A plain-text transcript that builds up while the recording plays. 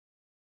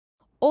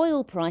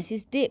Oil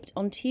prices dipped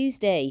on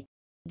Tuesday.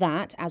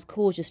 That as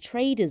cautious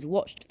traders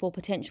watched for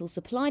potential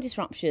supply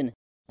disruption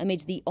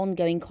amid the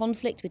ongoing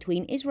conflict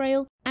between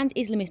Israel and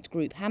Islamist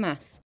group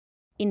Hamas.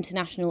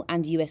 International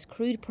and US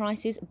crude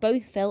prices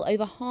both fell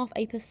over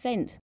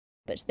 0.5%,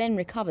 but then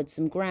recovered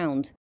some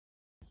ground.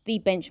 The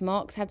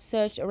benchmarks had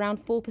surged around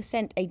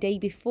 4% a day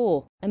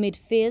before, amid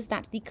fears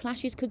that the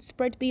clashes could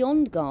spread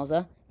beyond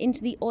Gaza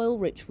into the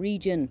oil-rich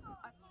region.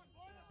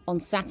 On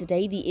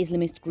Saturday, the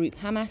Islamist group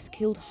Hamas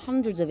killed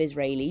hundreds of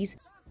Israelis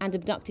and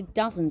abducted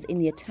dozens in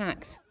the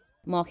attacks,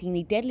 marking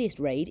the deadliest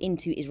raid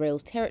into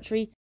Israel's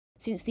territory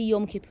since the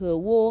Yom Kippur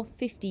War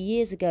 50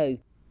 years ago.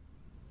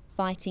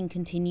 Fighting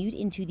continued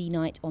into the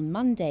night on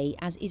Monday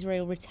as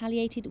Israel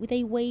retaliated with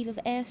a wave of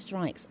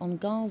airstrikes on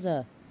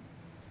Gaza.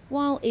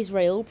 While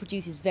Israel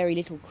produces very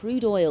little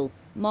crude oil,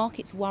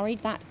 markets worried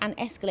that an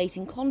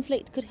escalating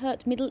conflict could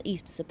hurt Middle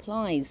East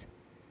supplies.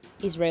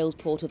 Israel's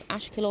port of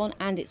Ashkelon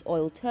and its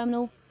oil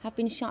terminal have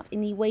been shut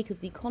in the wake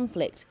of the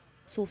conflict,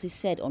 sources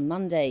said on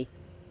Monday.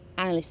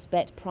 Analysts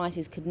bet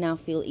prices could now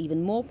feel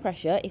even more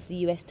pressure if the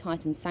US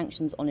tightens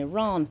sanctions on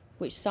Iran,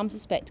 which some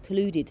suspect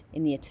colluded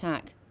in the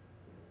attack.